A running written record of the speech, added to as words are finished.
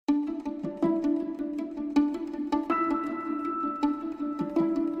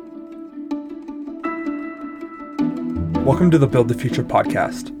Welcome to the Build the Future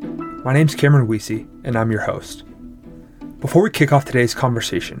podcast. My name's Cameron Weesey, and I'm your host. Before we kick off today's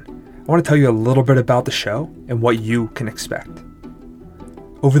conversation, I want to tell you a little bit about the show and what you can expect.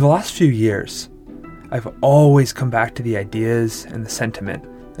 Over the last few years, I've always come back to the ideas and the sentiment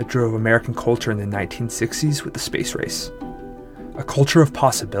that drove American culture in the 1960s with the space race. A culture of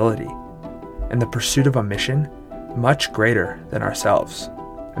possibility and the pursuit of a mission much greater than ourselves.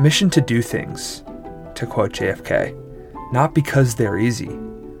 A mission to do things, to quote JFK, not because they're easy,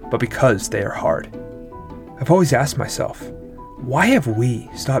 but because they are hard. I've always asked myself, why have we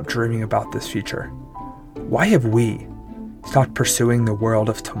stopped dreaming about this future? Why have we stopped pursuing the world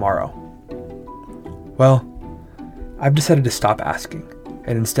of tomorrow? Well, I've decided to stop asking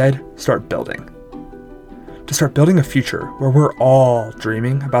and instead start building. To start building a future where we're all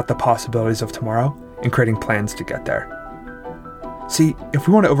dreaming about the possibilities of tomorrow and creating plans to get there. See, if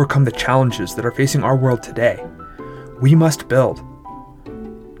we want to overcome the challenges that are facing our world today, we must build.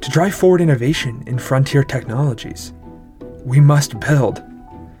 To drive forward innovation in frontier technologies, we must build.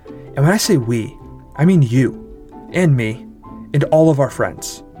 And when I say we, I mean you and me and all of our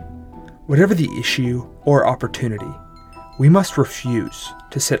friends. Whatever the issue or opportunity, we must refuse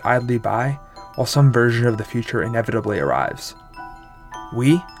to sit idly by while some version of the future inevitably arrives.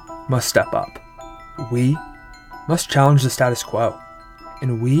 We must step up. We must challenge the status quo.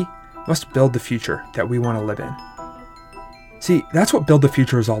 And we must build the future that we want to live in. See, that's what Build the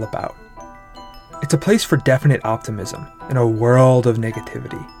Future is all about. It's a place for definite optimism in a world of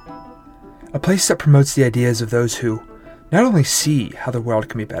negativity. A place that promotes the ideas of those who not only see how the world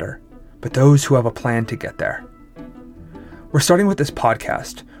can be better, but those who have a plan to get there. We're starting with this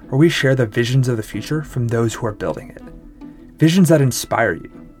podcast where we share the visions of the future from those who are building it. Visions that inspire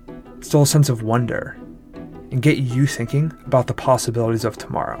you, instill a sense of wonder, and get you thinking about the possibilities of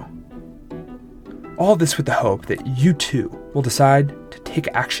tomorrow. All this with the hope that you too will decide to take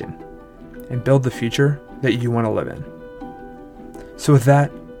action and build the future that you want to live in. So with that,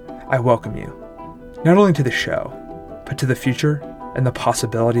 I welcome you, not only to the show, but to the future and the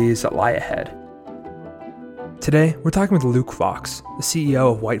possibilities that lie ahead. Today, we're talking with Luke Fox, the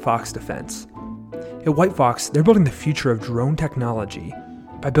CEO of White Fox Defense. At White Fox, they're building the future of drone technology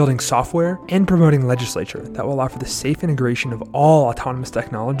by building software and promoting legislation that will allow for the safe integration of all autonomous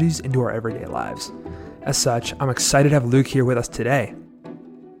technologies into our everyday lives. As such, I'm excited to have Luke here with us today.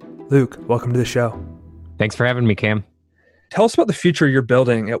 Luke, welcome to the show. Thanks for having me, Cam. Tell us about the future you're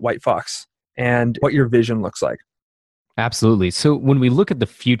building at White Fox and what your vision looks like. Absolutely. So when we look at the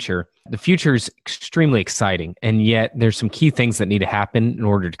future is extremely exciting, and yet there's some key things that need to happen in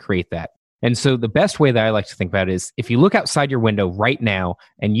order to create that. And so the best way that I like to think about it is if you look outside your window right now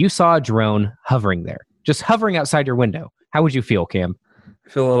and you saw a drone hovering there, just hovering outside your window, how would you feel, Cam? I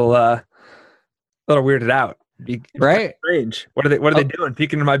feel a little weirded out. Right? Strange. What are they doing?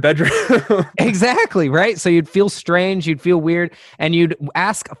 Peeking in my bedroom? Exactly, right? So you'd feel strange, you'd feel weird, and you'd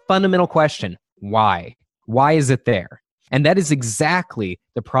ask a fundamental question. Why? Why is it there? And that is exactly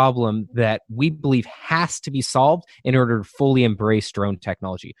the problem that we believe has to be solved in order to fully embrace drone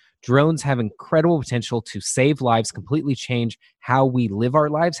technology. Drones have incredible potential to save lives, completely change how we live our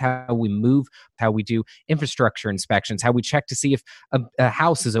lives, how we move, how we do infrastructure inspections, how we check to see if a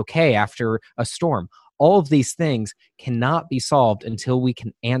house is okay after a storm. All of these things cannot be solved until we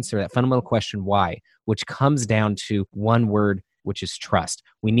can answer that fundamental question, why, which comes down to one word, which is trust.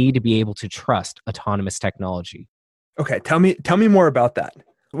 We need to be able to trust autonomous technology. Okay, tell me more about that.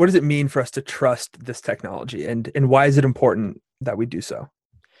 What does it mean for us to trust this technology, and why is it important that we do so?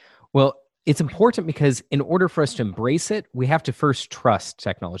 Well, it's important because in order for us to embrace it, we have to first trust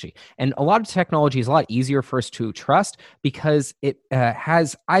technology. And a lot of technology is a lot easier for us to trust because it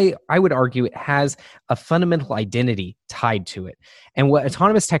has, I would argue, it has a fundamental identity tied to it. And what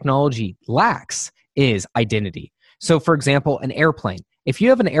autonomous technology lacks is identity. So for example, an airplane. If you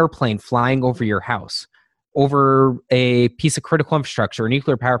have an airplane flying over your house, over a piece of critical infrastructure, a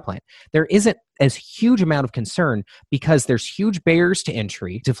nuclear power plant, there isn't as huge amount of concern because there's huge barriers to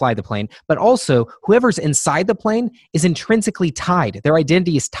entry to fly the plane, but also whoever's inside the plane is intrinsically tied. Their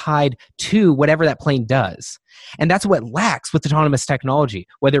identity is tied to whatever that plane does. And that's what lacks with autonomous technology,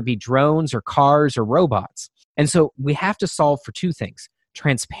 whether it be drones or cars or robots. And so we have to solve for two things: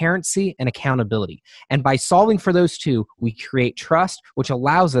 transparency and accountability. And by solving for those two, we create trust, which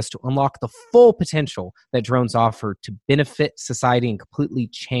allows us to unlock the full potential that drones offer to benefit society and completely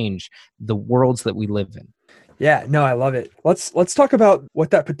change the worlds that we live in. Yeah, no, I love it. Let's talk about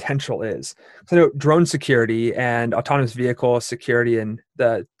what that potential is. So, I know drone security and autonomous vehicle security and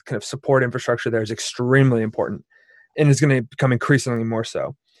the kind of support infrastructure there is extremely important and is going to become increasingly more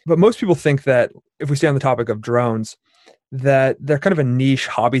so. But most people think that if we stay on the topic of drones, that they're kind of a niche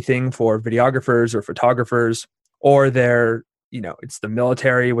hobby thing for videographers or photographers, or they're, it's the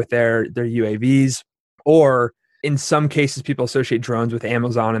military with their UAVs, or in some cases, people associate drones with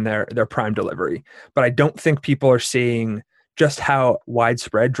Amazon and their Prime delivery. But I don't think people are seeing just how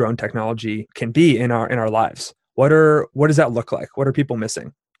widespread drone technology can be in our lives. What does that look like? What are people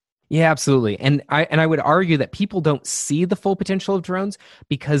missing? Yeah, absolutely. And I would argue that people don't see the full potential of drones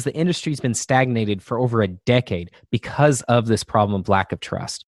because the industry's been stagnated for over a decade because of this problem of lack of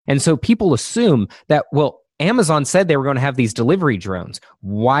trust. And so people assume that, well, Amazon said they were going to have these delivery drones.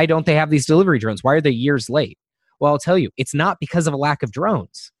 Why don't they have these delivery drones? Why are they years late? Well, I'll tell you, it's not because of a lack of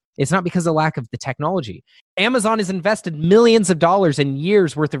drones. It's not because of lack of the technology. Amazon has invested millions of dollars and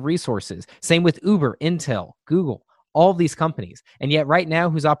years worth of resources. Same with Uber, Intel, Google, all of these companies. And yet right now,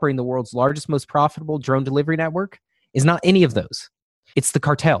 who's operating the world's largest, most profitable drone delivery network is not any of those. It's the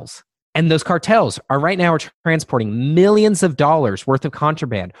cartels. And those cartels are right now transporting millions of dollars worth of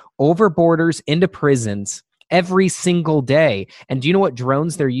contraband over borders into prisons every single day. And do you know what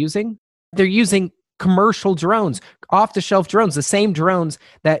drones they're using? They're using commercial drones, off-the-shelf drones, the same drones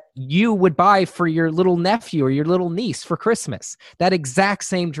that you would buy for your little nephew or your little niece for Christmas. That exact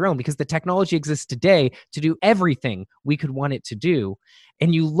same drone, because the technology exists today to do everything we could want it to do.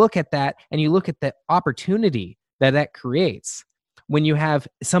 And you look at that and you look at the opportunity that creates when you have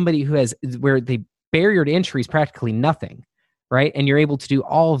somebody where the barrier to entry is practically nothing, right? And you're able to do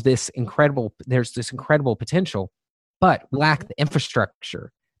all of this there's this incredible potential, but lack the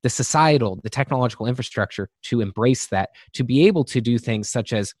infrastructure, the societal, the technological infrastructure to embrace that, to be able to do things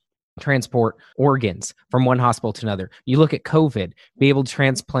such as transport organs from one hospital to another. You look at COVID, be able to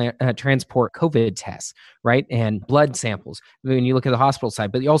transport COVID tests, right? And blood samples when you look at the hospital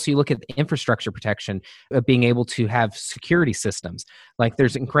side, but you look at the infrastructure protection of being able to have security systems. Like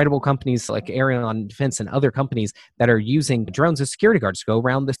there's incredible companies like Aerion Defense and other companies that are using drones as security guards to go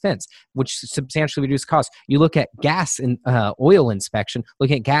around the fence, which substantially reduce costs. You look at gas and oil inspection,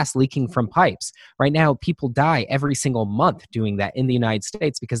 looking at gas leaking from pipes. Right now, people die every single month doing that in the United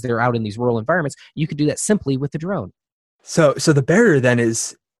States because they're out in these rural environments. You could do that simply with a drone. So the barrier then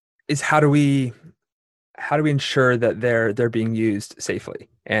is how do we ensure that they're being used safely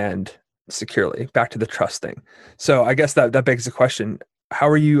and securely? Back to the trust thing. So I guess that begs the question: How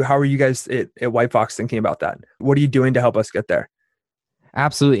are you guys at White Fox thinking about that? What are you doing to help us get there?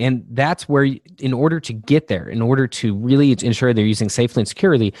 Absolutely. And that's where, in order to get there, in order to really ensure they're using safely and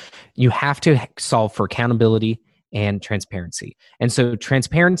securely, you have to solve for accountability and transparency. And so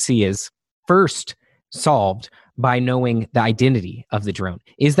transparency is first solved by knowing the identity of the drone.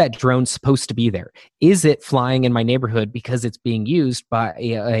 Is that drone supposed to be there? Is it flying in my neighborhood because it's being used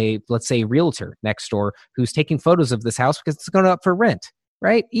by let's say, realtor next door who's taking photos of this house because it's going up for rent,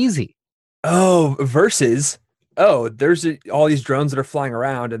 right? Easy. Oh, versus, there's all these drones that are flying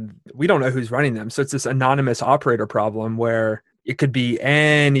around and we don't know who's running them. So it's this anonymous operator problem where it could be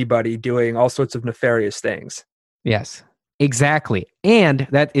anybody doing all sorts of nefarious things. Yes, exactly. And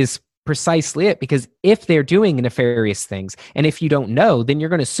that is precisely it, because if they're doing nefarious things, and if you don't know, then you're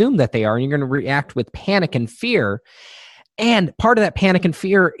going to assume that they are, and you're going to react with panic and fear. And part of that panic and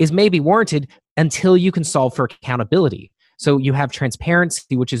fear is maybe warranted until you can solve for accountability. So you have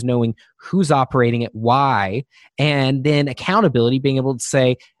transparency, which is knowing who's operating it, why, and then accountability, being able to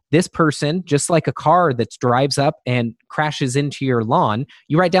say, this person, just like a car that drives up and crashes into your lawn,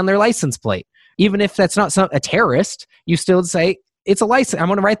 you write down their license plate. Even if that's not a terrorist, you still say, it's a license. I'm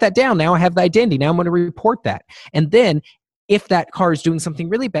going to write that down. Now I have the identity. Now I'm going to report that. And then if that car is doing something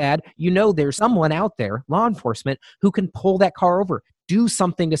really bad, there's someone out there, law enforcement, who can pull that car over, do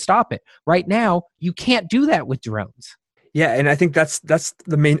something to stop it. Right now, you can't do that with drones. Yeah, and I think that's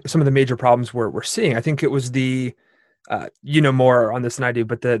some of the major problems we're seeing. I think it was the more on this than I do,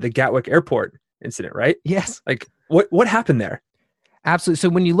 but the Gatwick Airport incident, right? Yes. Like what happened there? Absolutely. So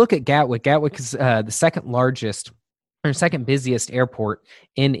when you look at Gatwick is the second largest or second busiest airport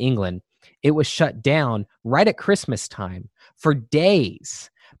in England. It was shut down right at Christmas time for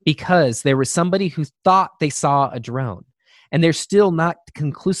days because there was somebody who thought they saw a drone. And there's still not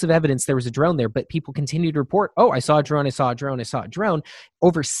conclusive evidence there was a drone there, but people continue to report, I saw a drone, I saw a drone, I saw a drone.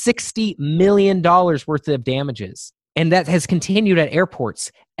 Over $60 million worth of damages. And that has continued at airports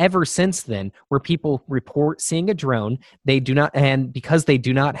ever since then, where people report seeing a drone. And because they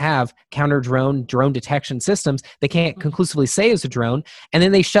do not have drone detection systems, they can't conclusively say it's a drone. And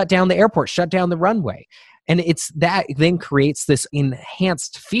then they shut down the airport, shut down the runway. And it's that then creates this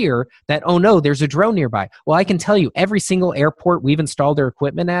enhanced fear that, oh no, there's a drone nearby. Well, I can tell you every single airport we've installed their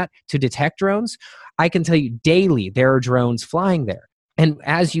equipment at to detect drones, I can tell you daily there are drones flying there. And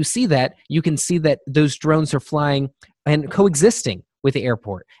as you see that, you can see that those drones are flying and coexisting with the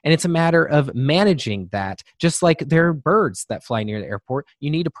airport. And it's a matter of managing that. Just like there are birds that fly near the airport,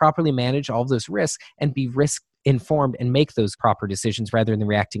 you need to properly manage all of those risks and be risk informed and make those proper decisions rather than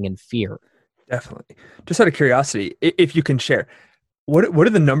reacting in fear. Definitely. Just out of curiosity, if you can share, what do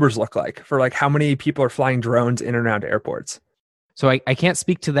the numbers look like for like how many people are flying drones in and around airports? So I can't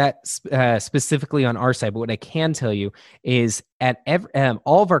speak to that specifically on our side, but what I can tell you is at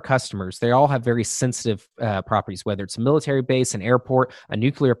all of our customers, they all have very sensitive properties, whether it's a military base, an airport, a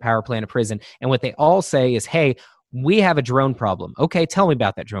nuclear power plant, a prison. And what they all say is, hey, we have a drone problem. Okay, tell me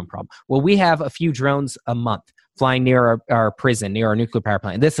about that drone problem. Well, we have a few drones a month flying near our prison, near our nuclear power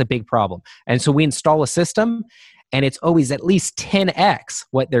plant. And this is a big problem. And so we install a system, and it's always at least 10x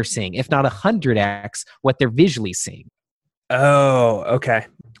what they're seeing, if not 100x what they're visually seeing. Oh, okay.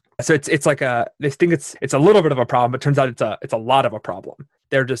 So it's like they think it's a little bit of a problem, but turns out it's a lot of a problem.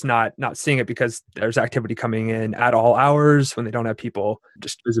 They're just not seeing it because there's activity coming in at all hours when they don't have people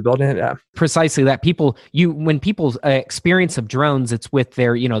just visibility. Yeah. Precisely that. When people's experience of drones, it's with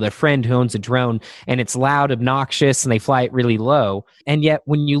their friend who owns a drone, and it's loud, obnoxious, and they fly it really low. And yet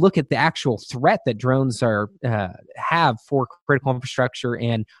when you look at the actual threat that drones have for critical infrastructure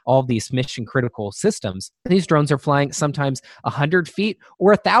and all of these mission critical systems, these drones are flying sometimes 100 feet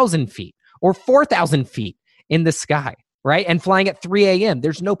or 1,000 feet or 4,000 feet in the sky. Right? And flying at 3 a.m.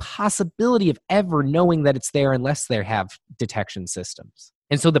 There's no possibility of ever knowing that it's there unless they have detection systems.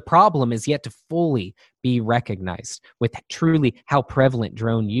 And so the problem is yet to fully be recognized with truly how prevalent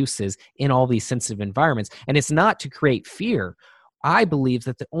drone use is in all these sensitive environments. And it's not to create fear. I believe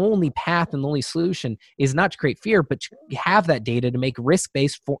that the only path and the only solution is not to create fear, but to have that data to make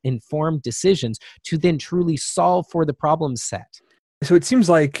risk-based informed decisions to then truly solve for the problem set. So it seems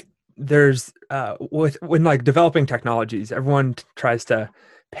like there's when like developing technologies, everyone tries to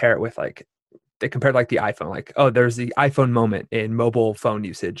pair it with like they compare like the iPhone, like, oh, there's the iPhone moment in mobile phone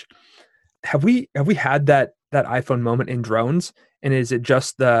usage. Have we had that iPhone moment in drones? And is it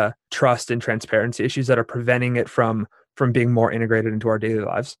just the trust and transparency issues that are preventing it from being more integrated into our daily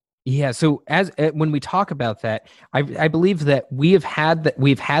lives? Yeah. So when we talk about that, I believe that we've had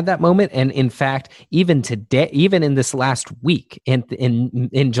that moment, and in fact, even today, even in this last week,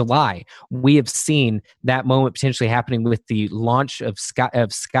 in July, we have seen that moment potentially happening with the launch of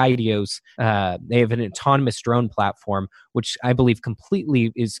Skydios. They have an autonomous drone platform, which I believe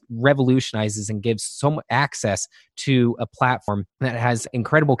completely revolutionizes and gives so much access to a platform that has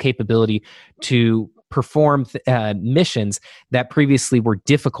incredible capability to perform missions that previously were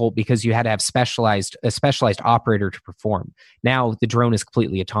difficult because you had to have a specialized operator to perform. Now the drone is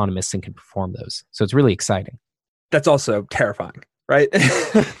completely autonomous and can perform those. So it's really exciting. That's also terrifying, right?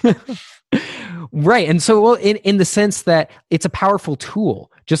 Right. And so, well, in the sense that it's a powerful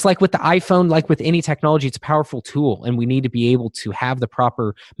tool, just like with the iPhone, like with any technology, it's a powerful tool. And we need to be able to have the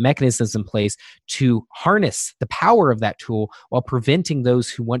proper mechanisms in place to harness the power of that tool while preventing those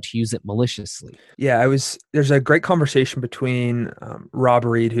who want to use it maliciously. Yeah, there's a great conversation between Rob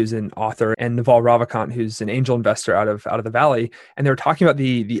Reed, who's an author, and Naval Ravikant, who's an angel investor out of the Valley. And they were talking about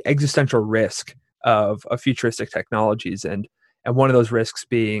the existential risk of futuristic technologies. And one of those risks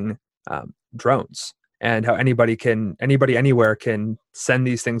being drones, and how anybody anywhere can send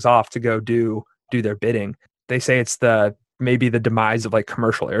these things off to go do their bidding. They say it's maybe the demise of like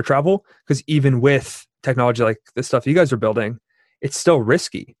commercial air travel, because even with technology like the stuff you guys are building, it's still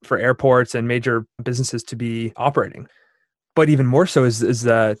risky for airports and major businesses to be operating. But even more so is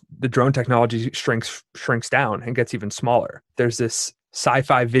the drone technology shrinks down and gets even smaller. There's this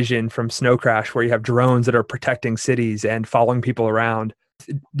sci-fi vision from Snow Crash where you have drones that are protecting cities and following people around.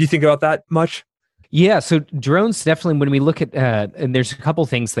 Do you think about that much? Yeah, so drones definitely, when we look at, and there's a couple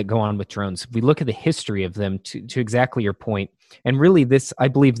things that go on with drones. We look at the history of them to exactly your point. And really I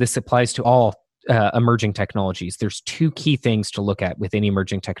believe this applies to all emerging technologies. There's two key things to look at with any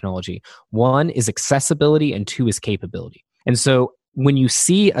emerging technology. One is accessibility and two is capability. And so when you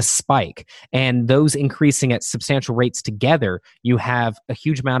see a spike and those increasing at substantial rates together, you have a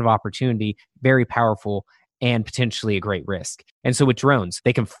huge amount of opportunity, very powerful, and potentially a great risk. And so with drones,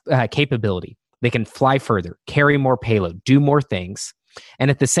 they can capability. They can fly further, carry more payload, do more things.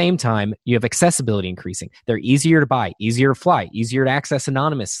 And at the same time, you have accessibility increasing. They're easier to buy, easier to fly, easier to access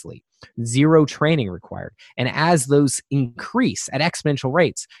anonymously, zero training required. And as those increase at exponential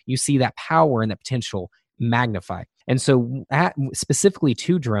rates, you see that power and that potential magnify. And so specifically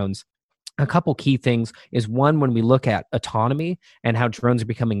to drones, a couple key things is one, when we look at autonomy and how drones are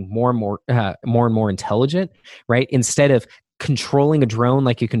becoming more and more intelligent, right? Instead of controlling a drone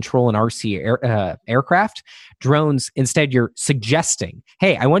like you control an aircraft. Drones, instead, you're suggesting,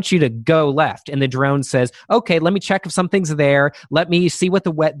 hey, I want you to go left. And the drone says, okay, let me check if something's there. Let me see what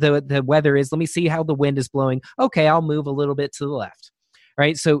the weather is. Let me see how the wind is blowing. Okay, I'll move a little bit to the left.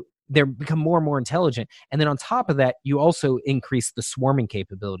 Right? So they become more and more intelligent. And then on top of that, you also increase the swarming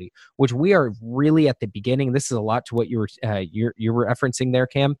capability, which we are really at the beginning. This is a lot to what you were referencing there,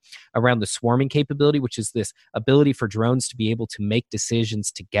 Cam, around the swarming capability, which is this ability for drones to be able to make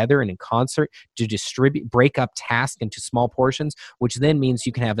decisions together and in concert to break up tasks into small portions, which then means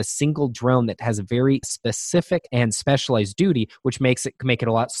you can have a single drone that has a very specific and specialized duty, which make it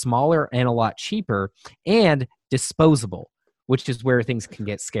a lot smaller and a lot cheaper and disposable, which is where things can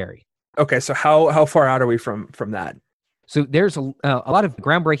get scary. Okay, so how far out are we from that? So there's a lot of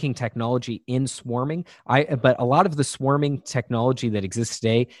groundbreaking technology in swarming. But a lot of the swarming technology that exists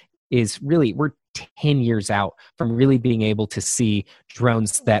today is really, we're 10 years out from really being able to see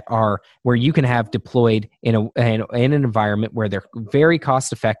drones that are where you can have deployed in an environment where they're very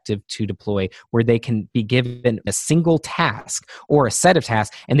cost effective to deploy, where they can be given a single task or a set of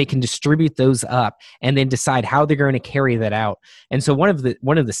tasks, and they can distribute those up and then decide how they're going to carry that out. And so one of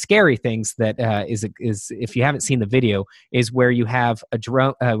the scary things that is if you haven't seen the video, is where you have a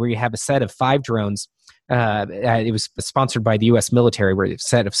drone where you have a set of 5 drones. It was sponsored by the U.S. military, where it's a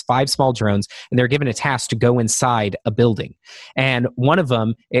set of 5 small drones, and they're given a task to go inside a building. And one of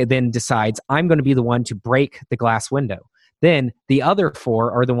them then decides, I'm going to be the one to break the glass window. Then the other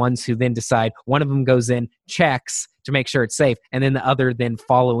 4 are the ones who then decide, one of them goes in, checks to make sure it's safe, and then the other then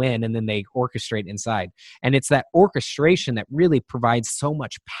follow in, and then they orchestrate inside. And it's that orchestration that really provides so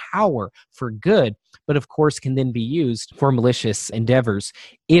much power for good, but of course can then be used for malicious endeavors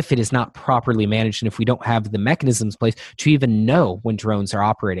if it is not properly managed and if we don't have the mechanisms in place to even know when drones are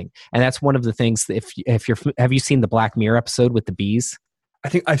operating. And that's one of the things that have you seen the Black Mirror episode with the bees? I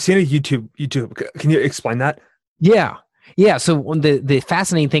think I've seen a YouTube. Can you explain that? Yeah. Yeah, so the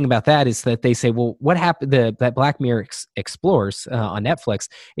fascinating thing about that is that they say, well, what happened? That Black Mirror explores on Netflix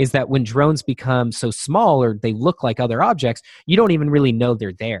is that when drones become so small or they look like other objects, you don't even really know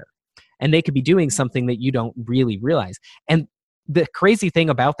they're there, and they could be doing something that you don't really realize. And the crazy thing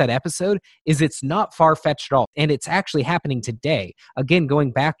about that episode is it's not far-fetched at all, and it's actually happening today. Again,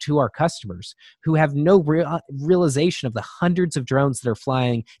 going back to our customers who have no realization of the hundreds of drones that are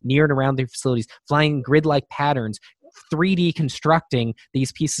flying near and around their facilities, flying grid-like patterns, 3D constructing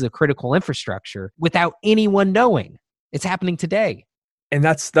these pieces of critical infrastructure without anyone knowing. It's happening today. And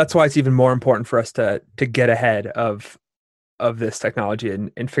that's why it's even more important for us to get ahead of this technology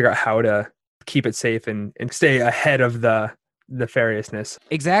and figure out how to keep it safe and stay ahead of the nefariousness.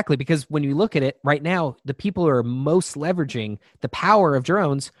 Exactly, because when you look at it right now, the people who are most leveraging the power of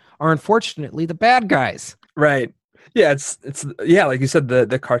drones are unfortunately the bad guys. Right. Yeah, it's like you said,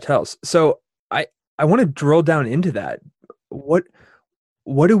 the cartels. So I want to drill down into that. What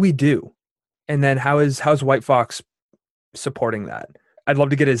do we do? And then how's White Fox supporting that? I'd love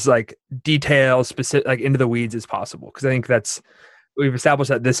to get as like detail specific, like into the weeds as possible, because I think we've established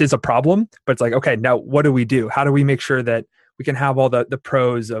that this is a problem, but it's like, okay, now what do we do? How do we make sure that we can have all the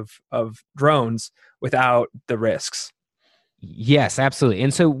pros of drones without the risks? Yes, absolutely.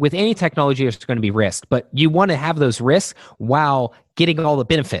 And so with any technology, there's going to be risk, but you want to have those risks while getting all the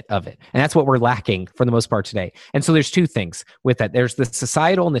benefit of it. And that's what we're lacking for the most part today. And so there's 2 things with that. There's the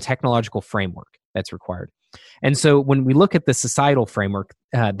societal and the technological framework that's required. And so when we look at the societal framework,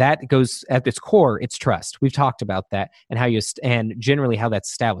 that goes at its core, it's trust. We've talked about that and and generally how that's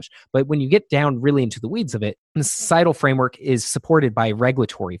established. But when you get down really into the weeds of it, the societal framework is supported by a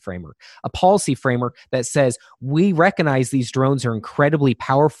regulatory framework, a policy framework that says we recognize these drones are incredibly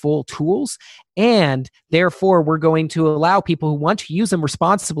powerful tools, and therefore we're going to allow people who want to use them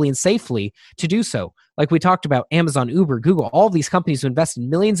responsibly and safely to do so. Like we talked about, Amazon, Uber, Google, all of these companies who invested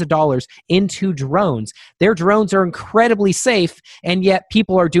millions of dollars into drones. Their drones are incredibly safe, and yet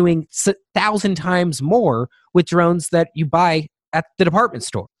people are doing 1,000 times more with drones that you buy at the department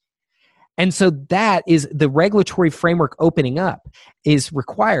store. And so that is the regulatory framework opening up is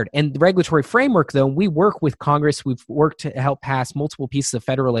required. And the regulatory framework, though, we work with Congress. We've worked to help pass multiple pieces of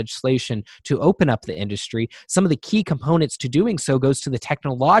federal legislation to open up the industry. Some of the key components to doing so goes to the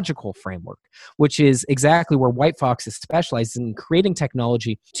technological framework, which is exactly where White Fox is specialized in creating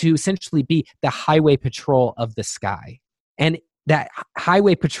technology to essentially be the highway patrol of the sky. And that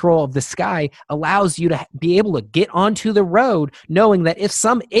highway patrol of the sky allows you to be able to get onto the road knowing that if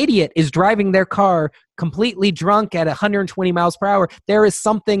some idiot is driving their car completely drunk at 120 miles per hour, there is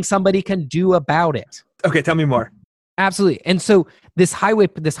something somebody can do about it. Okay, tell me more. Absolutely. And so this highway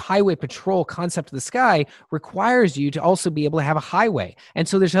patrol concept of the sky requires you to also be able to have a highway. And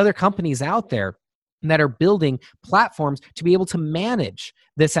so there's other companies out there that are building platforms to be able to manage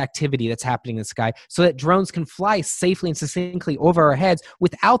this activity that's happening in the sky so that drones can fly safely and succinctly over our heads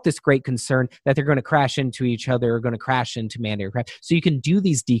without this great concern that they're going to crash into each other or going to crash into manned aircraft. So you can do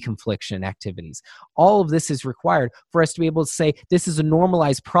these deconfliction activities. All of this is required for us to be able to say this is a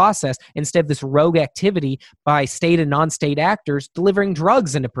normalized process instead of this rogue activity by state and non-state actors delivering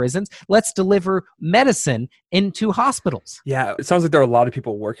drugs into prisons. Let's deliver medicine into hospitals. Yeah, it sounds like there are a lot of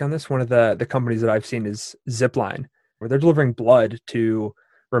people working on this. One of the companies that I've seen is Zipline, where they're delivering blood to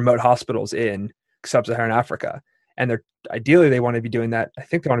remote hospitals in sub-Saharan Africa. And they want to be doing that. I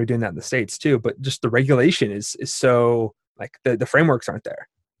think they want to be doing that in the States too, but just the regulation is so like the frameworks aren't there.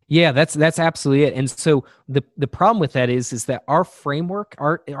 Yeah, that's absolutely it. And so the problem with that is that our framework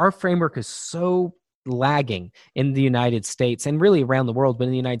is so lagging in the United States and really around the world, but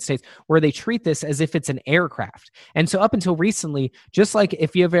in the United States, where they treat this as if it's an aircraft. And so up until recently, just like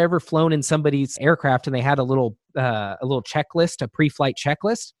if you've ever flown in somebody's aircraft and they had a little checklist, a pre-flight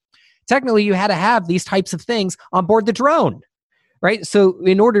checklist, technically you had to have these types of things on board the drone. Right. So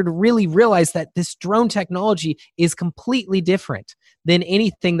in order to really realize that this drone technology is completely different than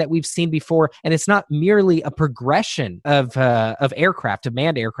anything that we've seen before, and it's not merely a progression of aircraft, of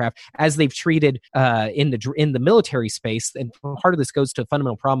manned aircraft, as they've treated in the military space. And part of this goes to a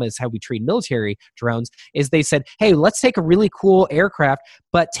fundamental problem is how we treat military drones. Is they said, hey, let's take a really cool aircraft,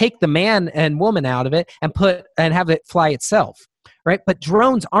 but take the man and woman out of it and have it fly itself. Right. But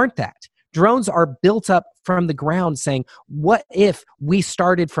drones aren't that. Drones are built up from the ground saying, what if we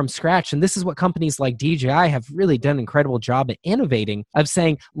started from scratch? And this is what companies like DJI have really done an incredible job at innovating, of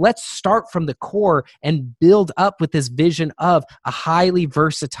saying, let's start from the core and build up with this vision of a highly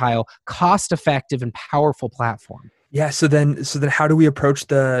versatile, cost-effective, and powerful platform. Yeah. So then how do we approach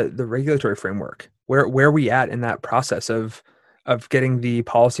the regulatory framework? Where are we at in that process of getting the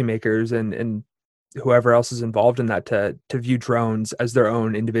policymakers and whoever else is involved in that to view drones as their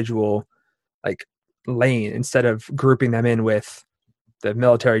own individual like lane instead of grouping them in with the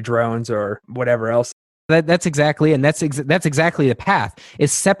military drones or whatever else? That's exactly, and that's exactly the path,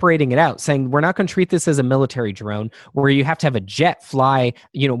 is separating it out, saying we're not going to treat this as a military drone where you have to have a jet fly,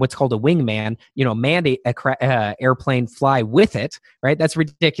 what's called a wingman, manned airplane fly with it, right? That's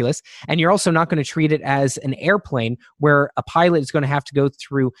ridiculous. And you're also not going to treat it as an airplane where a pilot is going to have to go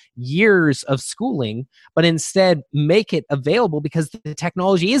through years of schooling, but instead make it available because the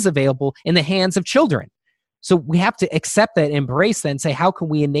technology is available in the hands of children. So we have to accept that, embrace that, and say, how can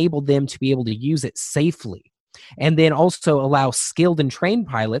we enable them to be able to use it safely? And then also allow skilled and trained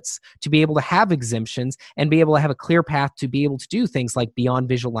pilots to be able to have exemptions and be able to have a clear path to be able to do things like beyond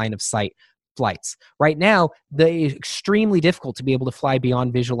visual line of sight flights. Right now, it's extremely difficult to be able to fly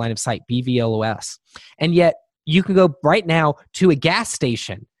beyond visual line of sight, BVLOS. And yet you can go right now to a gas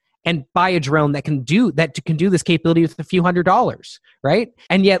station and buy a drone that can do this capability with a few $100s, right?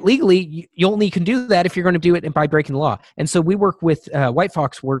 And yet legally, you only can do that if you're going to do it by breaking the law. And so we work with, White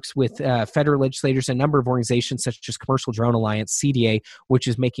Fox works with federal legislators and a number of organizations such as Commercial Drone Alliance, CDA, which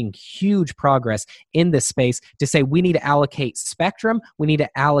is making huge progress in this space to say we need to allocate spectrum, we need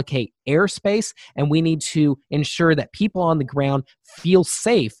to allocate airspace, and we need to ensure that people on the ground feel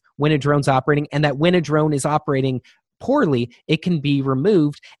safe when a drone's operating, and that when a drone is operating poorly, it can be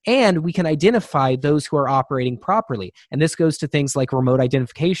removed, and we can identify those who are operating properly. And this goes to things like remote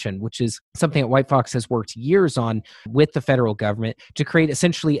identification, which is something that White Fox has worked years on with the federal government to create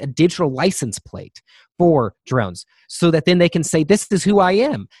essentially a digital license plate for drones so that then they can say, this is who I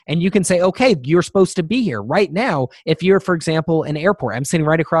am. And you can say, okay, you're supposed to be here. Right now, if you're, for example, an airport, I'm sitting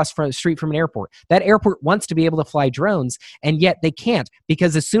right across from the street from an airport. That airport wants to be able to fly drones, and yet they can't,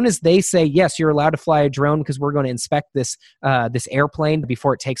 because as soon as they say, yes, you're allowed to fly a drone because we're going to inspect this airplane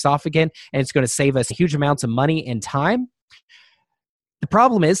before it takes off again, and it's going to save us huge amounts of money and time. The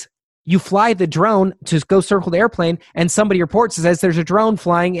problem is, you fly the drone to go circle the airplane, and somebody reports and says there's a drone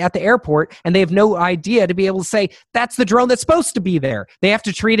flying at the airport, and they have no idea to be able to say that's the drone that's supposed to be there. They have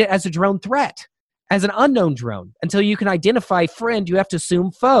to treat it as a drone threat, as an unknown drone. Until you can identify friend, you have to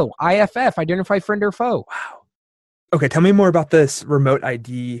assume foe. IFF, identify friend or foe. Wow. Okay, tell me more about this remote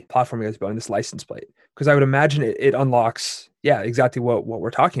ID platform you guys building, this license plate, because I would imagine it unlocks, exactly what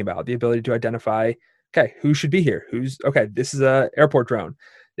we're talking about, the ability to identify, okay, who should be here? This is a airport drone.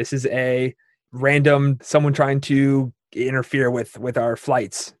 This is a random someone trying to interfere with our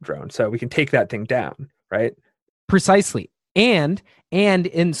flights drone. So we can take that thing down, right? Precisely. And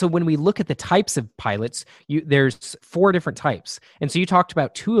so when we look at the types of pilots, there's 4 different types, and so you talked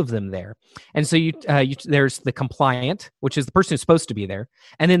about 2 of them there. And so there's the compliant, which is the person who's supposed to be there,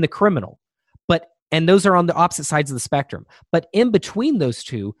 and then the criminal. And those are on the opposite sides of the spectrum. But in between those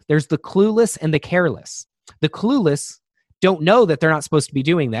 2, there's the clueless and the careless. The clueless don't know that they're not supposed to be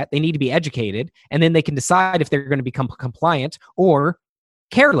doing that. They need to be educated, and then they can decide if they're going to become compliant or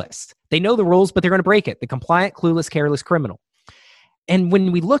careless. They know the rules, but they're going to break it. The compliant, clueless, careless, criminal. And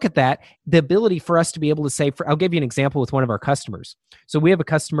when we look at that, the ability for us to be able to say, I'll give you an example with one of our customers. So we have a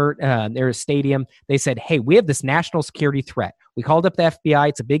customer, they're a stadium. They said, hey, we have this national security threat. We called up the FBI.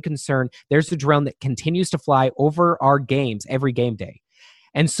 It's a big concern. There's a drone that continues to fly over our games every game day.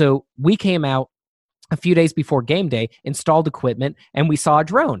 And so we came out a few days before game day, installed equipment, and we saw a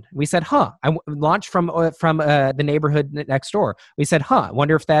drone. We said, launched from the neighborhood next door. We said, I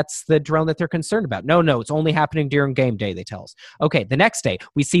wonder if that's the drone that they're concerned about. No, it's only happening during game day, they tell us. Okay, the next day,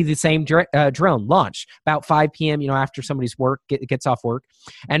 we see the same drone launch about 5 p.m., after somebody's gets off work.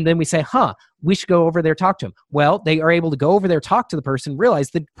 And then we say, we should go over there, talk to him. Well, they are able to go over there, talk to the person,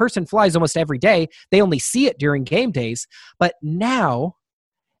 realize the person flies almost every day. They only see it during game days. But now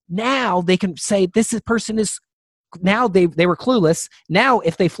they can say this person is, now they were clueless. Now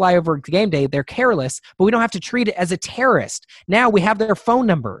if they fly over game day, they're careless, but we don't have to treat it as a terrorist. Now we have their phone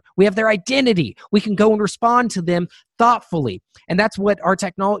number. We have their identity. We can go and respond to them thoughtfully. And that's what our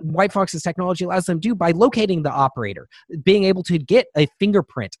White Fox's technology allows them to do by locating the operator, being able to get a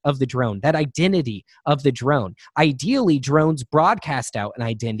fingerprint of the drone, that identity of the drone. Ideally, drones broadcast out an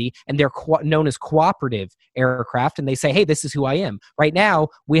identity, and they're known as cooperative aircraft, and they say, hey, this is who I am. Right now,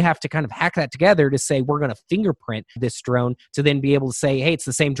 we have to kind of hack that together to say we're going to fingerprint this drone to then be able to say, hey, it's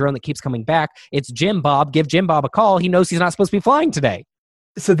the same drone that keeps coming back. It's Jim Bob. Give Jim Bob a call. He knows he's not supposed to be flying today.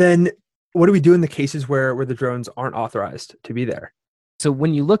 So then what do we do in the cases where the drones aren't authorized to be there? So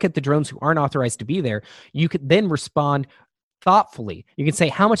when you look at the drones who aren't authorized to be there, you could then respond thoughtfully. You can say,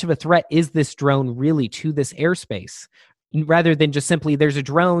 how much of a threat is this drone really to this airspace? Rather than just simply, there's a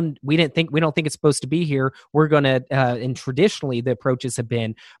drone, we don't think it's supposed to be here. We're going to, and traditionally the approaches have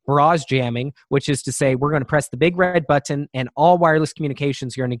been barrage jamming, which is to say, we're going to press the big red button and all wireless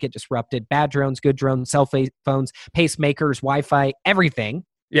communications are going to get disrupted. Bad drones, good drones, cell phones, pacemakers, Wi-Fi, everything.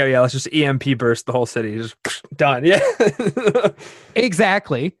 Yeah. Let's just EMP burst the whole city. Just done. Yeah.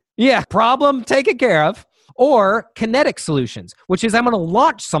 Exactly. Yeah. Problem taken care of. Or kinetic solutions, which is I'm going to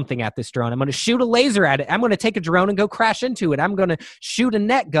launch something at this drone. I'm going to shoot a laser at it. I'm going to take a drone and go crash into it. I'm going to shoot a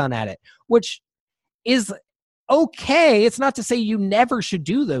net gun at it, which is okay. It's not to say you never should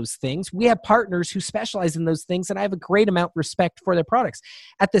do those things. We have partners who specialize in those things, and I have a great amount of respect for their products.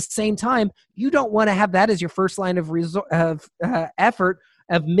 At the same time, you don't want to have that as your first line of effort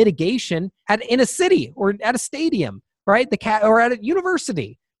of mitigation in a city or at a stadium, right? Or at a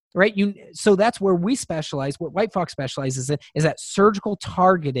university. Right. So that's where we specialize. What White Fox specializes in is that surgical,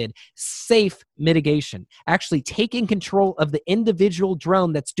 targeted, safe mitigation, actually taking control of the individual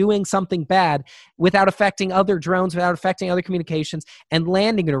drone that's doing something bad without affecting other drones, without affecting other communications, and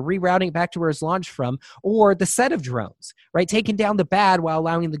landing it or rerouting it back to where it's launched from, or the set of drones, right? Taking down the bad while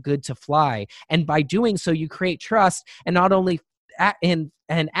allowing the good to fly. And by doing so, you create trust, and not only in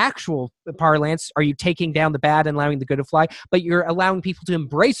an actual parlance are you taking down the bad and allowing the good to fly, but you're allowing people to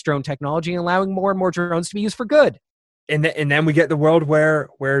embrace drone technology and allowing more and more drones to be used for good. And then we get the world where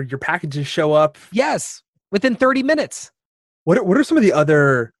your packages show up. Yes, within 30 minutes. What are some of the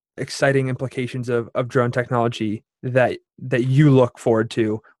other exciting implications of drone technology that you look forward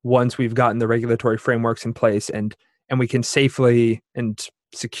to once we've gotten the regulatory frameworks in place and we can safely and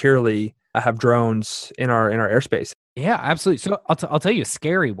securely have drones in our airspace? Yeah, absolutely. So I'll tell you a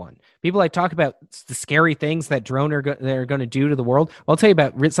scary one. People like talk about the scary things that they're going to do to the world. Well, I'll tell you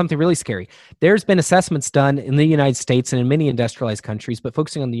about something really scary. There's been assessments done in the United States and in many industrialized countries, but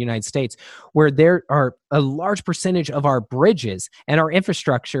focusing on the United States, where there are a large percentage of our bridges and our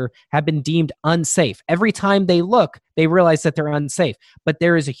infrastructure have been deemed unsafe. Every time they look, they realize that they're unsafe. But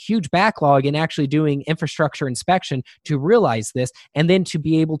there is a huge backlog in actually doing infrastructure inspection to realize this, and then to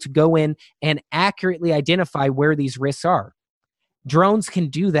be able to go in and accurately identify where these risks are. Drones can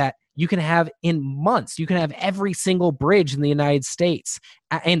do that. You can have in months, you can have every single bridge in the United States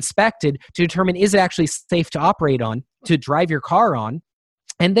inspected to determine, is it actually safe to operate on, to drive your car on,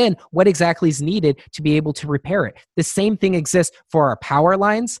 and then what exactly is needed to be able to repair it. The same thing exists for our power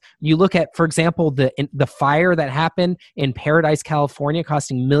lines. You look at, for example, the fire that happened in Paradise, California,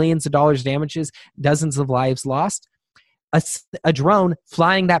 costing millions of dollars damages, dozens of lives lost. A drone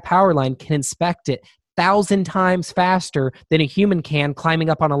flying that power line can inspect it 1,000 times faster than a human can climbing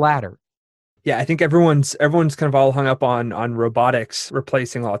up on a ladder. Yeah, I think everyone's kind of all hung up on robotics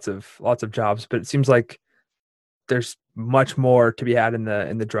replacing lots of jobs, but it seems like there's much more to be had in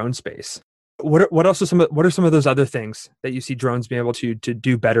the drone space. What else are what are some of those other things that you see drones being able to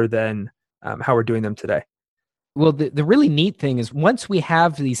do better than how we're doing them today? Well, the really neat thing is once we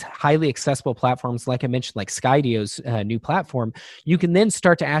have these highly accessible platforms, like I mentioned, like Skydio's new platform, you can then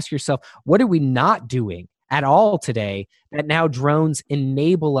start to ask yourself, what are we not doing at all today that now drones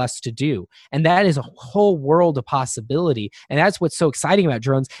enable us to do? And that is a whole world of possibility. And that's what's so exciting about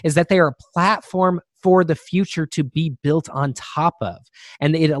drones is that they are a platform for the future to be built on top of.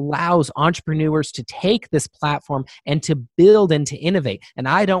 And it allows entrepreneurs to take this platform and to build and to innovate. And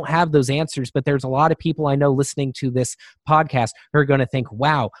I don't have those answers, but there's a lot of people I know listening to this podcast who are going to think,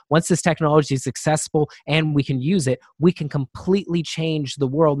 wow, once this technology is accessible and we can use it, we can completely change the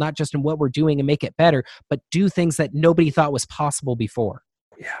world, not just in what we're doing and make it better, but do things that nobody thought was possible before.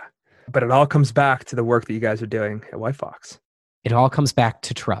 Yeah. But it all comes back to the work that you guys are doing at White Fox. It all comes back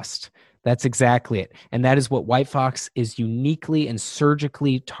to trust. That's exactly it. And that is what White Fox is uniquely and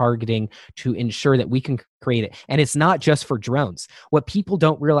surgically targeting to ensure that we can create it. And it's not just for drones. What people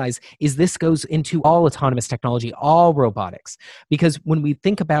don't realize is this goes into all autonomous technology, all robotics. Because when we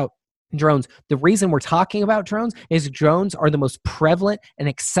think about drones, the reason we're talking about drones is drones are the most prevalent and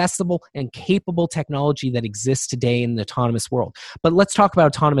accessible and capable technology that exists today in the autonomous world. But let's talk about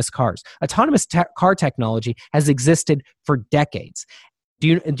autonomous cars. Autonomous car technology has existed for decades.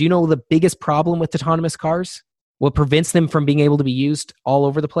 Do you know the biggest problem with autonomous cars? What prevents them from being able to be used all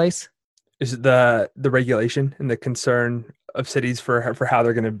over the place? Is it the regulation and the concern of cities for how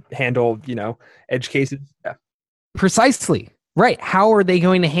they're going to handle, edge cases? Yeah. Precisely. Right. How are they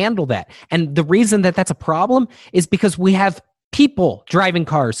going to handle that? And the reason that that's a problem is because we have people driving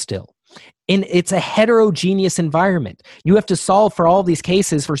cars still. And it's a heterogeneous environment. You have to solve for all these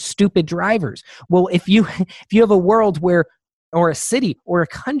cases for stupid drivers. Well, if you have a world where, or a city or a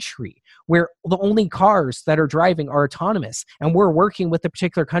country where the only cars that are driving are autonomous, and we're working with a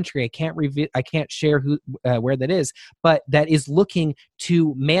particular country, I can't share where that is, but that is looking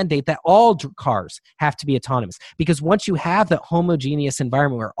to mandate that all cars have to be autonomous. Because once you have that homogeneous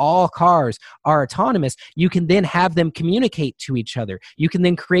environment where all cars are autonomous, you can then have them communicate to each other. You can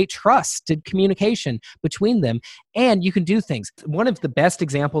then create trusted communication between them, and you can do things. One of the best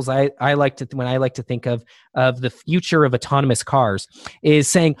examples I like to think of the future of autonomous cars is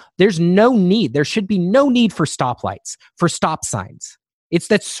saying there should be no need for stoplights, for stop signs.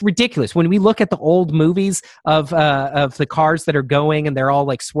 That's ridiculous. When we look at the old movies of the cars that are going and they're all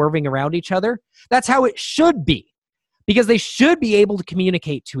like swerving around each other, that's how it should be. Because they should be able to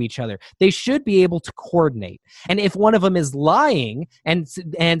communicate to each other. They should be able to coordinate. And if one of them is lying and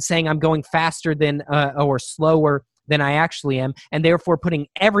saying I'm going faster than or slower than I actually am, and therefore putting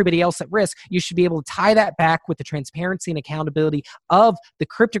everybody else at risk, you should be able to tie that back with the transparency and accountability of the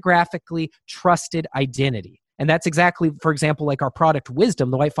cryptographically trusted identity. And that's exactly, for example, like our product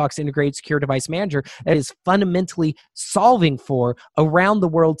Wisdom, the White Fox Integrated Secure Device Manager, that is fundamentally solving for around the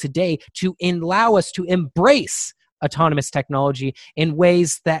world today to allow us to embrace autonomous technology in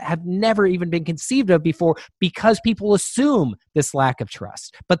ways that have never even been conceived of before, because people assume this lack of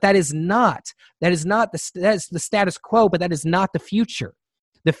trust. But that is the status quo, but that is not the future.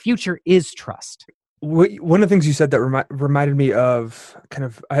 The future is trust. One of the things you said that reminded me of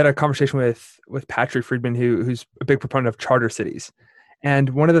I had a conversation with Patrick Friedman, who's a big proponent of charter cities.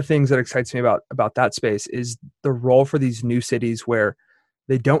 And one of the things that excites me about that space is the role for these new cities where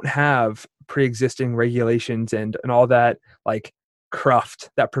they don't have pre-existing regulations and all that like cruft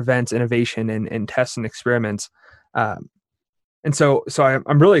that prevents innovation and tests and experiments. And so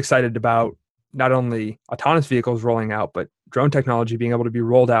I'm really excited about not only autonomous vehicles rolling out, but drone technology being able to be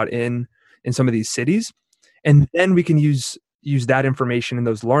rolled out in some of these cities. And then we can use that information and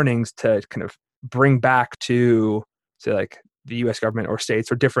those learnings to kind of bring back to, say, like the US government or states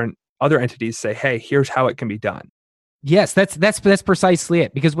or different other entities, say, hey, here's how it can be done. Yes, that's precisely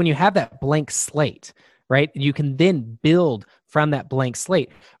it. Because when you have that blank slate, right, you can then build from that blank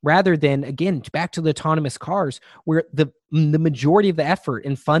slate, rather than, again, back to the autonomous cars, where the majority of the effort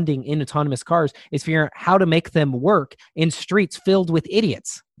in funding in autonomous cars is figuring out how to make them work in streets filled with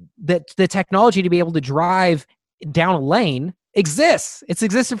idiots. That the technology to be able to drive down a lane exists. It's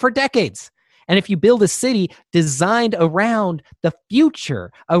existed for decades. And if you build a city designed around the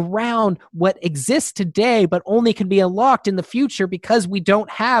future, around what exists today, but only can be unlocked in the future because we don't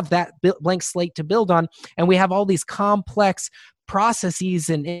have that blank slate to build on, and we have all these complex processes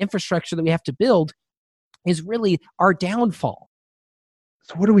and infrastructure that we have to build, is really our downfall.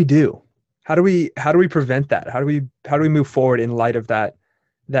 So what do we do? How do we prevent that? How do we move forward in light of that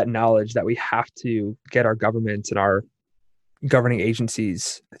that knowledge that we have to get our governments and our governing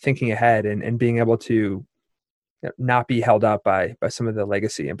agencies thinking ahead and being able to not be held up by some of the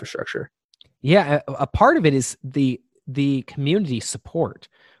legacy infrastructure. Yeah, a part of it is the community support,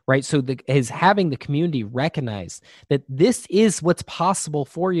 right? So is having the community recognize that this is what's possible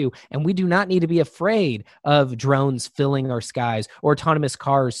for you, and we do not need to be afraid of drones filling our skies or autonomous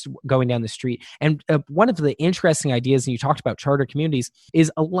cars going down the street. And one of the interesting ideas, and you talked about charter communities,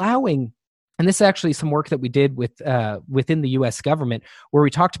 is allowing. And this is actually some work that we did with within the U.S. government, where we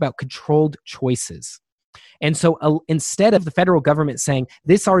talked about controlled choices. And so instead of the federal government saying,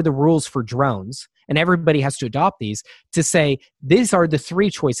 these are the rules for drones, and everybody has to adopt these, to say, these are the three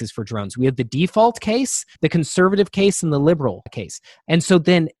choices for drones. We have the default case, the conservative case, and the liberal case. And so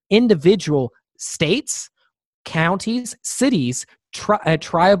then individual states, counties, cities,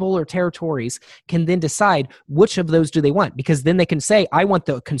 tribal or territories can then decide which of those do they want. Because then they can say, I want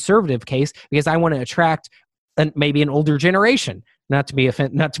the conservative case because I want to attract maybe an older generation, not to be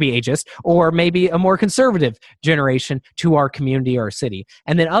ageist, or maybe a more conservative generation to our community or our city.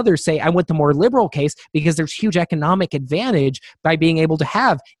 And then others say, I want the more liberal case because there's huge economic advantage by being able to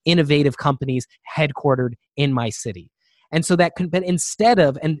have innovative companies headquartered in my city. And so that, but instead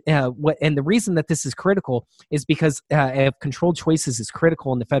of, and the reason that this is critical is because if controlled choices is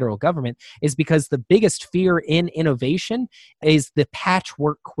critical in the federal government, is because the biggest fear in innovation is the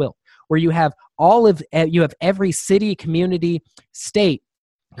patchwork quilt, where you have every city, community, state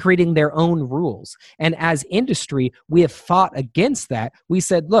creating their own rules. And as industry, we have fought against that. We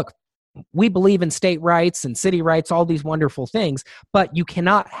said, look, we believe in state rights and city rights, all these wonderful things, but you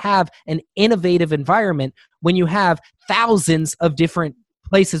cannot have an innovative environment when you have thousands of different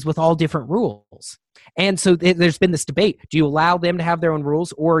places with all different rules. And so there's been this debate. Do you allow them to have their own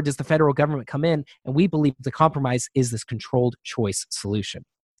rules, or does the federal government come in? And we believe the compromise is this controlled choice solution.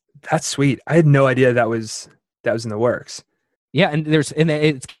 That's sweet. I had no idea that was in the works. Yeah, and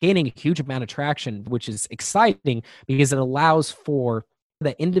it's gaining a huge amount of traction, which is exciting because it allows for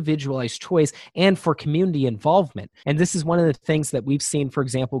the individualized choice and for community involvement. And this is one of the things that we've seen, for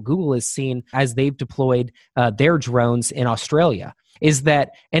example, Google has seen as they've deployed their drones in Australia, is that,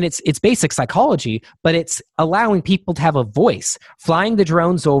 and it's basic psychology, but it's allowing people to have a voice, flying the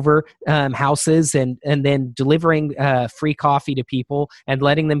drones over houses and then delivering free coffee to people and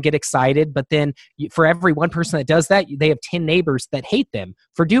letting them get excited. But then for every one person that does that, they have 10 neighbors that hate them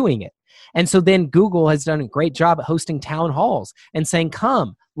for doing it. And so then Google has done a great job at hosting town halls and saying,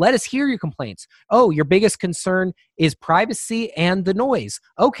 come, let us hear your complaints. Oh, your biggest concern is privacy and the noise.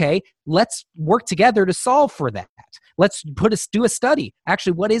 Okay, let's work together to solve for that. Let's do a study.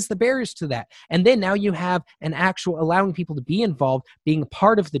 Actually, what is the barriers to that? And then now you have an actual allowing people to be involved, being a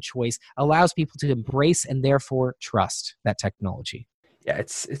part of the choice, allows people to embrace and therefore trust that technology. Yeah,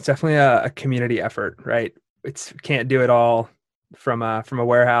 it's definitely a community effort, right? Can't do it all from a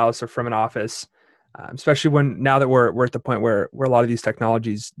warehouse or from an office, especially now that we're at the point where a lot of these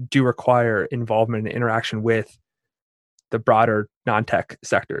technologies do require involvement and interaction with the broader non-tech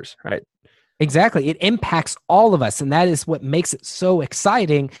sectors, right? Exactly. It impacts all of us, and that is what makes it so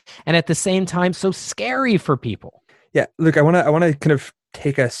exciting and at the same time so scary for people. Yeah, look, I want to kind of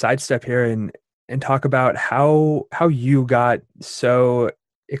take a sidestep here and talk about how you got so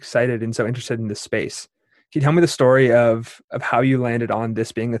excited and so interested in this space. Can you tell me the story of how you landed on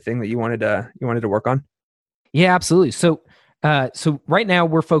this being the thing that you wanted to work on? Yeah, absolutely. So right now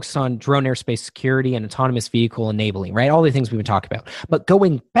we're focused on drone airspace security and autonomous vehicle enabling, right? All the things we've been talking about. But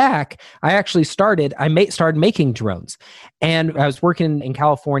going back, I actually started making drones, and I was working in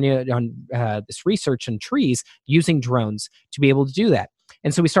California on this research in trees using drones to be able to do that.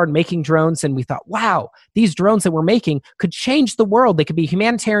 And so we started making drones, and we thought, wow, these drones that we're making could change the world. They could be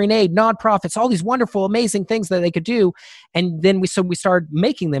humanitarian aid, nonprofits, all these wonderful, amazing things that they could do. And then we started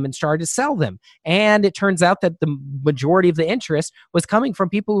making them and started to sell them. And it turns out that the majority of the interest was coming from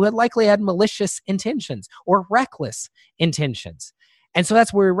people who had likely had malicious intentions or reckless intentions. And so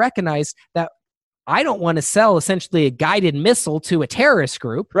that's where we recognized that I don't want to sell essentially a guided missile to a terrorist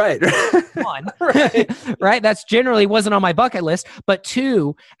group. Right. One, right? That's generally wasn't on my bucket list. But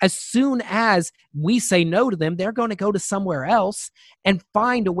two, as soon as we say no to them, they're going to go to somewhere else and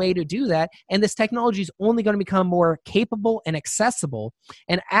find a way to do that. And this technology is only going to become more capable and accessible.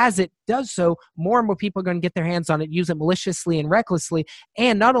 And as it does so, more and more people are going to get their hands on it, use it maliciously and recklessly.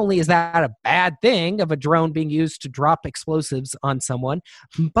 And not only is that a bad thing of a drone being used to drop explosives on someone,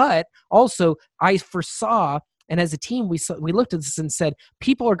 but also I foresaw, and as a team, we looked at this and said,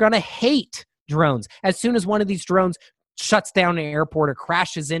 people are going to hate drones. As soon as one of these drones shuts down an airport or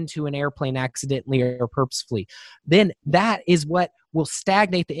crashes into an airplane accidentally or purposefully, then that is what will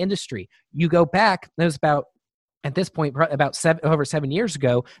stagnate the industry. You go back, that was about, at this point, about over 7 years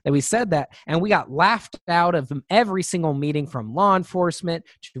ago that we said that, and we got laughed out of every single meeting, from law enforcement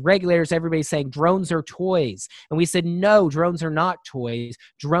to regulators, everybody saying drones are toys. And we said, no, drones are not toys.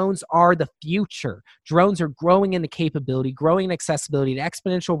 Drones are the future. Drones are growing in the capability, growing in accessibility at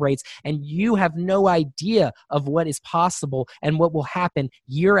exponential rates, and you have no idea of what is possible and what will happen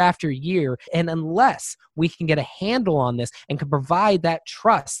year after year. And unless we can get a handle on this and can provide that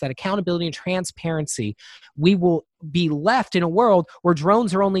trust, that accountability and transparency, we will be left in a world where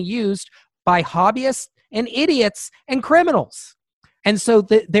drones are only used by hobbyists and idiots and criminals. And so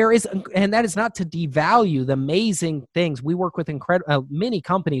there is, and that is not to devalue the amazing things. We work with many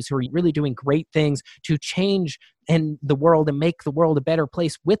companies who are really doing great things to change the world and make the world a better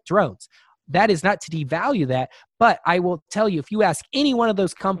place with drones. That is not to devalue that, but I will tell you, if you ask any one of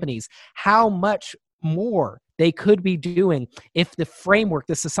those companies how much more they could be doing if the framework,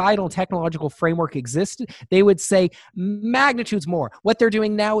 the societal and technological framework existed, they would say magnitudes more. What they're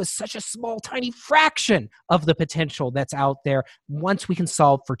doing now is such a small, tiny fraction of the potential that's out there once we can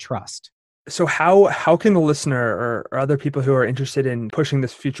solve for trust. So how can the listener or other people who are interested in pushing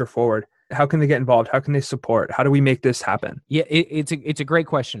this future forward, how can they get involved? How can they support? How do we make this happen? Yeah, it's a great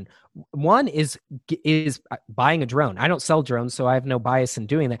question. One is buying a drone. I don't sell drones, so I have no bias in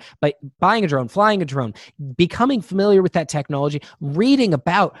doing that. But buying a drone, flying a drone, becoming familiar with that technology, reading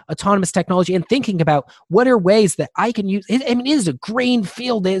about autonomous technology, and thinking about what are ways that I can use. It is a green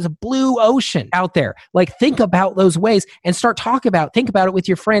field. It is a blue ocean out there. Like, think about those ways and think about it with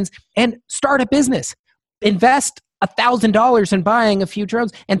your friends and start a business. Invest $1,000 in buying a few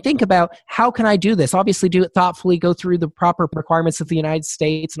drones and think about, how can I do this? Obviously do it thoughtfully, go through the proper requirements of the United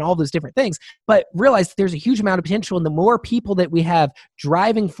States and all those different things, but realize that there's a huge amount of potential. And the more people that we have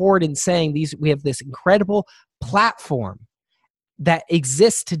driving forward and saying we have this incredible platform that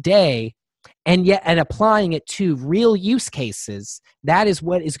exists today, and applying it to real use cases, that is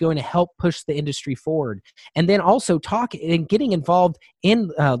what is going to help push the industry forward. And then also getting involved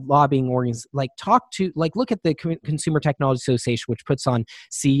in lobbying organs, look at the Consumer Technology Association, which puts on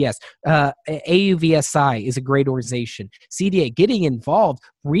CES. AUVSI is a great organization. CDA, getting involved,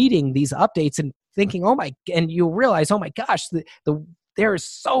 reading these updates and thinking, and you'll realize, oh my gosh, there is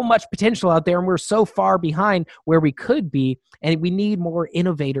so much potential out there, and we're so far behind where we could be, and we need more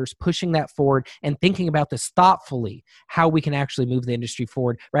innovators pushing that forward and thinking about this thoughtfully, how we can actually move the industry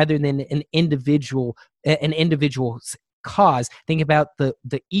forward rather than an individual cause. Think about the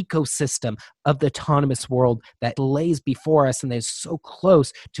ecosystem of the autonomous world that lays before us and that is so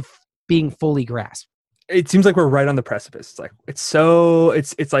close to being fully grasped. It seems like we're right on the precipice.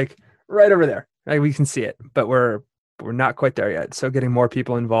 It's like right over there. Like, we can see it, but we're not quite there yet. So getting more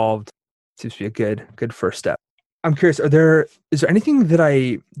people involved seems to be a good first step. I'm curious, is there anything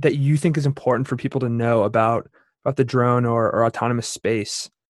that you think is important for people to know about the drone or autonomous space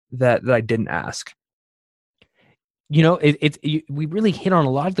that I didn't ask? We really hit on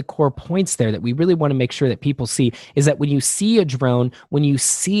a lot of the core points there that we really want to make sure that people see, is that when you see a drone, when you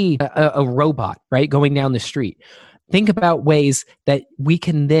see a robot, right, going down the street, think about ways that we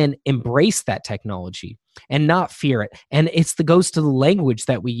can then embrace that technology and not fear it. And goes to the language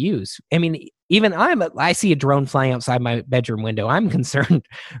that we use. I mean, even I see a drone flying outside my bedroom window, I'm concerned,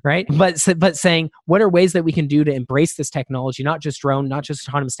 right? But saying, what are ways that we can do to embrace this technology, not just drone, not just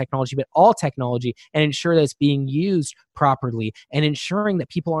autonomous technology, but all technology, and ensure that it's being used properly, and ensuring that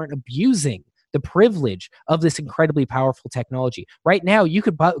people aren't abusing the privilege of this incredibly powerful technology. Right now, you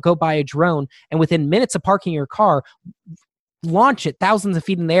could go buy a drone and within minutes of parking your car, launch it thousands of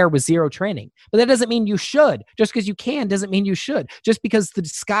feet in the air with zero training. But that doesn't mean you should. Just because you can doesn't mean you should. Just because the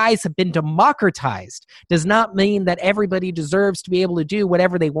skies have been democratized does not mean that everybody deserves to be able to do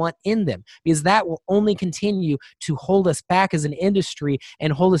whatever they want in them, because that will only continue to hold us back as an industry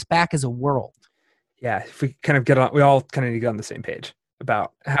and hold us back as a world. Yeah, if we kind of we all kind of need to get on the same page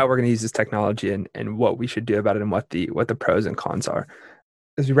about how we're going to use this technology and what we should do about it and what the pros and cons are.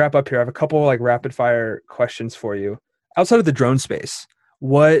 As we wrap up here, I have a couple rapid fire questions for you. Outside of the drone space,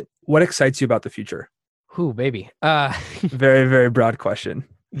 what excites you about the future? Ooh, baby. Very, very broad question.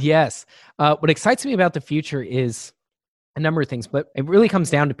 Yes. What excites me about the future is a number of things, but it really comes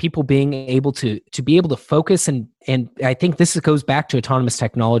down to people being able to be able to focus. And I think this goes back to autonomous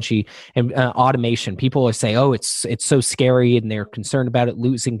technology and automation. People are saying, oh, it's so scary, and they're concerned about it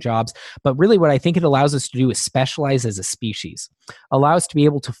losing jobs. But really what I think it allows us to do is specialize as a species, allow us to be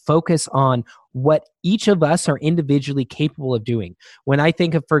able to focus on what each of us are individually capable of doing. When I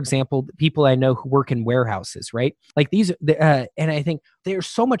think of, for example, people I know who work in warehouses, right? Like these, and I think there's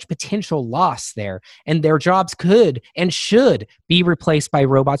so much potential loss there, and their jobs could and should be replaced by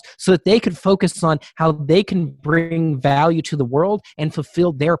robots so that they could focus on how they can bring value to the world and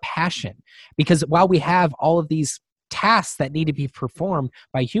fulfill their passion. Because while we have all of these tasks that need to be performed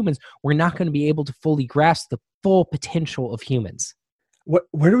by humans, we're not going to be able to fully grasp the full potential of humans.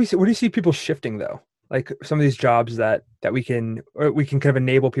 Where do you see people shifting though? Like some of these jobs that we can kind of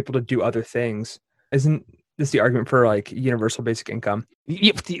enable people to do other things. Isn't this the argument for like universal basic income?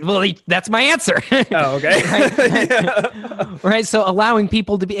 Well, that's my answer. Oh, okay. Yeah. Right. So allowing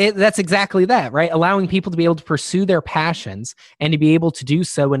people to be, that's exactly that, right? Allowing people to be able to pursue their passions and to be able to do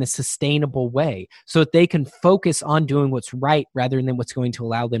so in a sustainable way so that they can focus on doing what's right rather than what's going to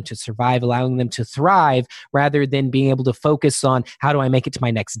allow them to survive, allowing them to thrive rather than being able to focus on how do I make it to my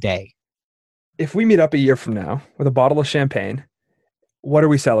next day. If we meet up a year from now with a bottle of champagne, what are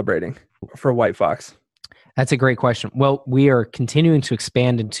we celebrating for White Fox? That's a great question. Well, we are continuing to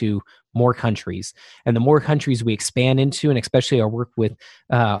expand into more countries. And the more countries we expand into, and especially our work with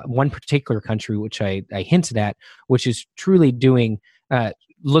one particular country, which I hinted at, which is truly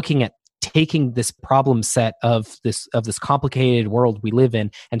looking at taking this problem set of this complicated world we live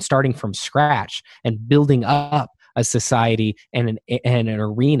in and starting from scratch and building up a society and an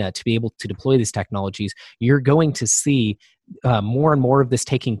arena to be able to deploy these technologies, you're going to see more and more of this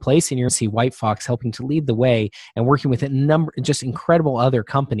taking place, and you're going to see White Fox helping to lead the way and working with a number just incredible other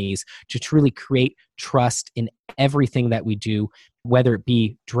companies to truly create trust in everything that we do, whether it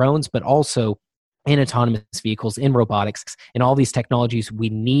be drones, but also in autonomous vehicles, in robotics, and all these technologies we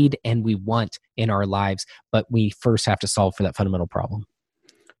need and we want in our lives, but we first have to solve for that fundamental problem.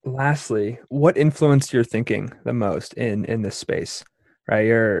 Lastly, what influenced your thinking the most in this space, right?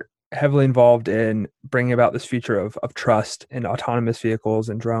 You're heavily involved in bringing about this future of trust in autonomous vehicles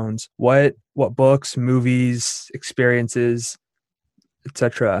and drones. What books, movies, experiences,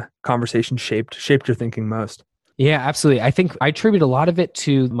 etc., conversations shaped your thinking most? Yeah, absolutely. I think I attribute a lot of it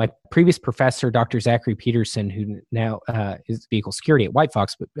to my previous professor, Dr. Zachary Peterson, who now is vehicle security at White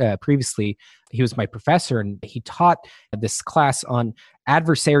Fox, but previously he was my professor, and he taught this class on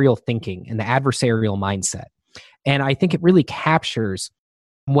adversarial thinking and the adversarial mindset. And I think it really captures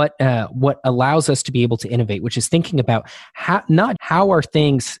what allows us to be able to innovate, which is thinking about how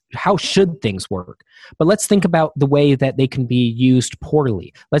should things work, but let's think about the way that they can be used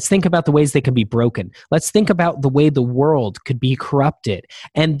poorly. Let's think about the ways they can be broken. Let's think about the way the world could be corrupted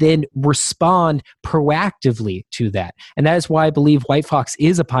and then respond proactively to that. And that is why I believe White Fox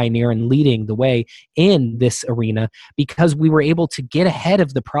is a pioneer in leading the way in this arena, because we were able to get ahead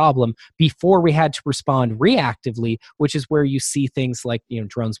of the problem before we had to respond reactively, which is where you see things like,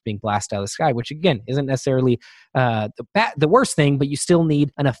 drones being blasted out of the sky, which again isn't necessarily the worst thing, but you still need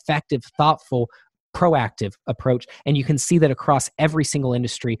an effective, thoughtful, proactive approach. And you can see that across every single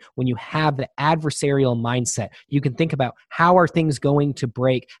industry. When you have the adversarial mindset, you can think about how are things going to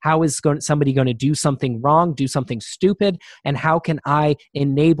break? How is somebody going to do something wrong, do something stupid? And how can I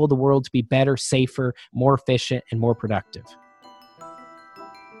enable the world to be better, safer, more efficient, and more productive?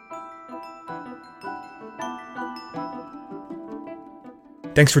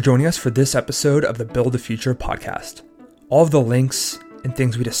 Thanks for joining us for this episode of the Build the Future podcast. All of the links and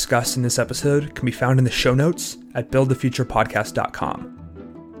things we discussed in this episode can be found in the show notes at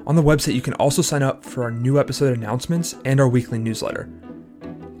buildthefuturepodcast.com. On the website, you can also sign up for our new episode announcements and our weekly newsletter.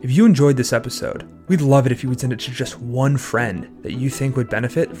 If you enjoyed this episode, we'd love it if you would send it to just one friend that you think would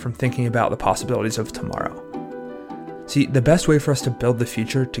benefit from thinking about the possibilities of tomorrow. See, the best way for us to build the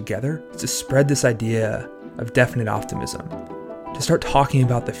future together is to spread this idea of definite optimism, to start talking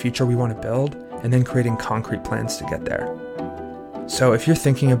about the future we want to build and then creating concrete plans to get there. So if you're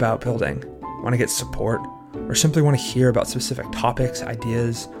thinking about building, want to get support, or simply want to hear about specific topics,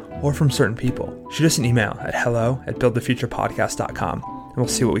 ideas, or from certain people, shoot us an email at hello@buildthefuturepodcast.com and we'll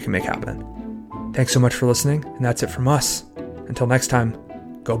see what we can make happen. Thanks so much for listening, and that's it from us. Until next time,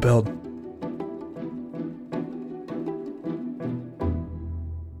 go build.